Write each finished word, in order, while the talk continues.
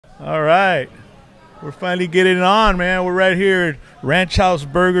All right. We're finally getting it on, man. We're right here at Ranch House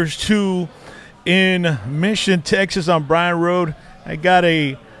Burgers 2 in Midland, Texas on Bryan Road. I got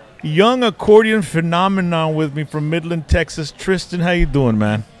a young accordion phenomenon with me from Midland, Texas. Tristan, how you doing,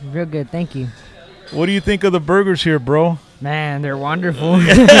 man? Real good, thank you. What do you think of the burgers here, bro? Man, they're wonderful.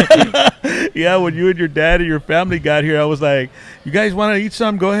 Yeah, when you and your dad and your family got here, I was like, you guys want to eat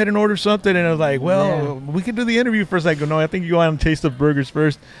something? Go ahead and order something. And I was like, well, we can do the interview first. I go, no, I think you want to taste the burgers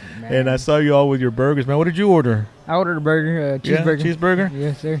first. Man. And I saw you all with your burgers, man. What did you order? I ordered a burger, cheeseburger. Yeah, cheeseburger?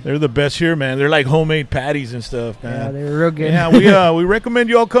 Yes, sir. They're the best here, man. They're like homemade patties and stuff, man. Yeah, they're real good. Yeah, we recommend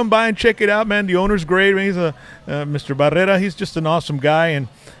you all come by and check it out, man. The owner's great. He's Mr. Barrera. He's just an awesome guy,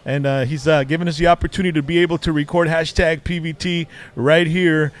 and he's given us the opportunity to be able to record #PVT right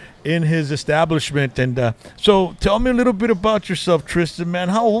here in his establishment. And so tell me a little bit about yourself, Tristan, man.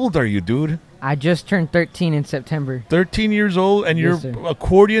 How old are you, dude? I just turned 13 in September. 13 years old, and yes, your sir.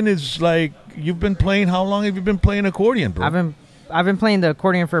 Accordion is like, you've been playing, how long have you been playing accordion, bro? I've been playing the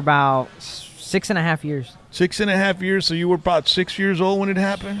accordion for about 6.5 years. 6.5 years, so you were about 6 years old when it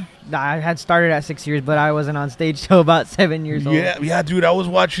happened? I had started at 6 years, but I wasn't on stage till about 7 years old. Yeah, dude, I was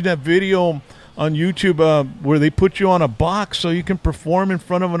watching that video on YouTube where they put you on a box so you can perform in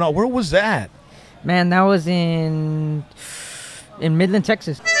front of an audience. Where was that? Man, that was in Midland,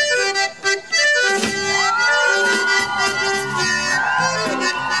 Texas.